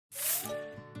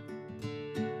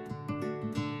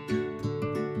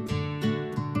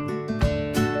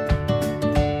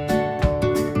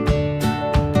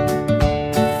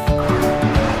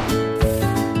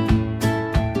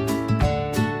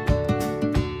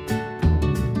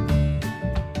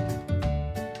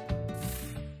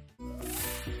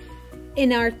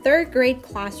In our third grade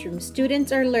classroom,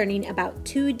 students are learning about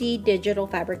 2D digital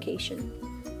fabrication.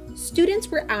 Students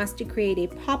were asked to create a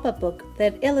pop-up book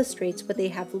that illustrates what they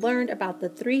have learned about the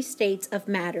 3 states of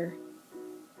matter.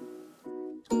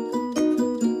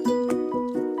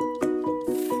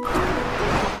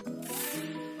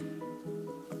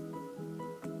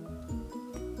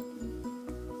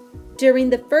 During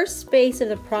the first phase of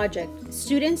the project,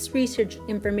 students researched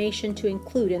information to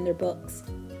include in their books.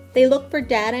 They look for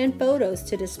data and photos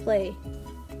to display.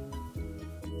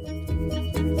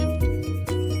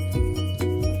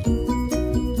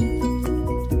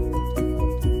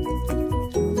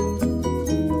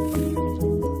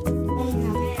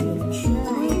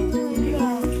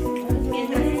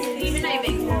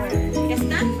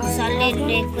 Solid,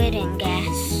 liquid, and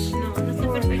gas.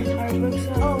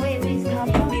 Oh, wait.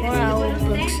 4 hour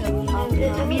books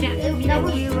of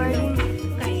mira,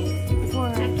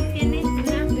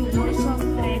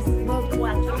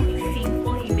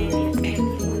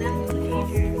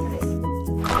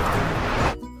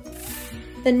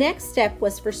 The next step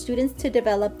was for students to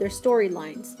develop their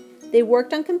storylines. They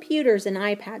worked on computers and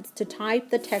iPads to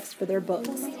type the text for their books.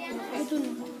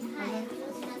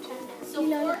 So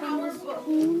 4 hour book.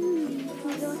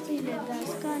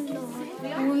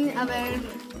 A ver.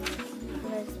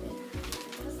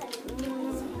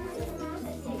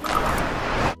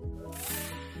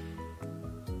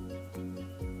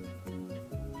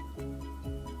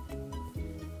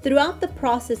 Throughout the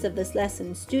process of this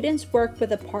lesson, students worked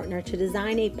with a partner to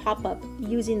design a pop-up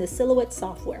using the Silhouette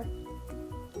software.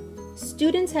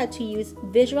 Students had to use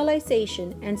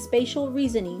visualization and spatial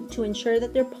reasoning to ensure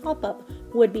that their pop-up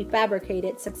would be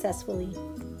fabricated successfully.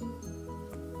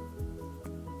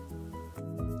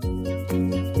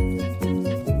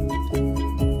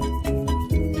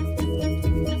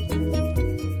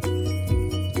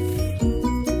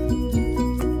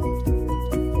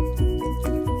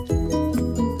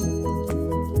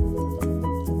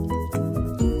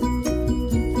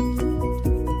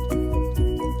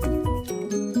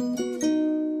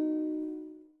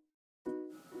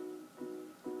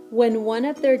 When one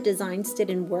of their designs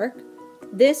didn't work,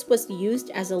 this was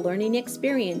used as a learning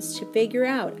experience to figure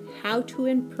out how to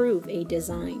improve a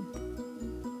design.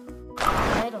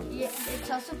 Yeah, it's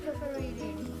also perforated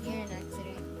here an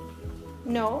accident.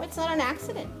 No, it's not an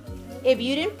accident. If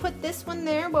you didn't put this one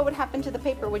there, what would happen to the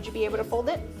paper? Would you be able to fold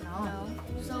it? No.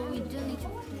 So we do need to.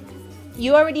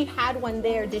 You already had one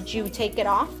there. Did you take it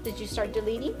off? Did you start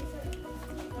deleting?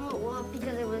 Oh, well,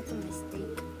 because it was a mistake.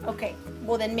 Okay,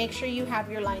 well then make sure you have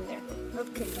your line there.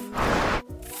 Okay.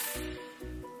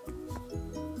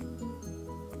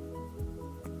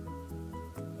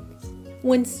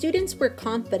 When students were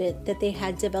confident that they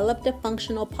had developed a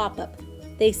functional pop-up,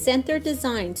 they sent their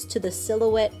designs to the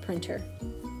Silhouette printer.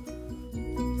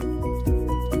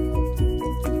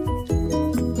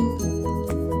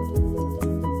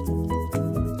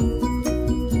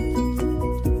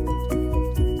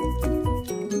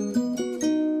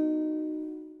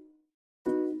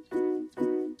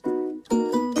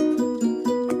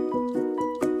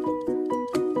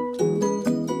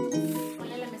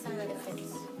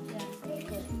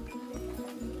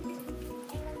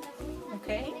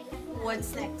 Okay,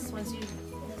 what's next?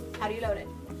 How do you load it?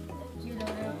 You load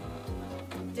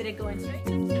it. Did it go in straight?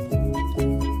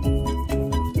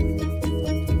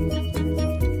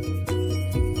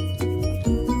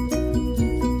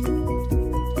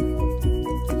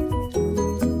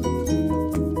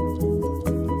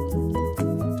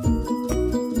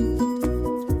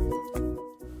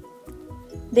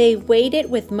 They waited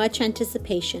with much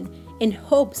anticipation in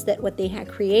hopes that what they had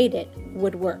created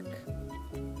would work.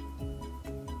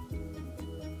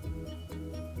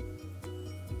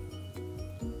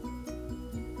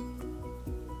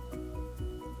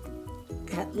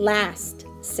 At last,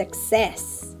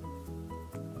 success!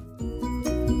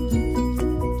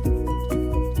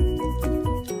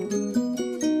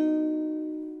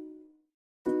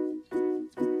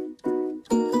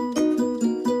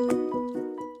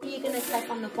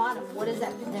 On the bottom, what is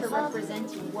that picture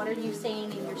representing? What are you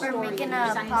saying in your story? We're making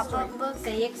a pop-up book.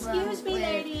 Say, excuse me,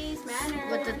 ladies,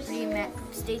 manners. With the 3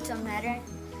 states of matter: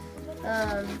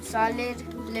 solid,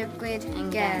 liquid,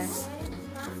 and gas.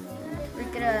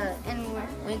 We're gonna,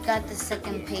 We got the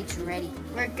second page ready.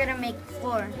 we're gonna make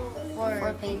 4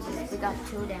 pages. We got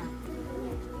 2 down.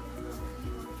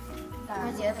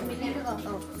 Where's the other one?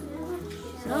 Oh,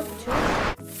 Nope, 2.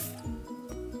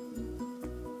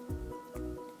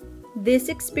 This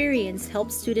experience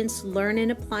helps students learn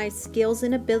and apply skills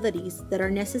and abilities that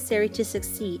are necessary to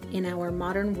succeed in our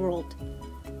modern world.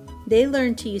 They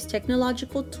learned to use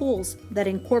technological tools that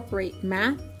incorporate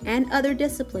math and other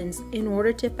disciplines in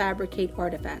order to fabricate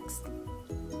artifacts.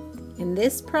 In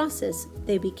this process,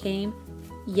 they became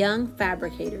young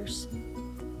fabricators.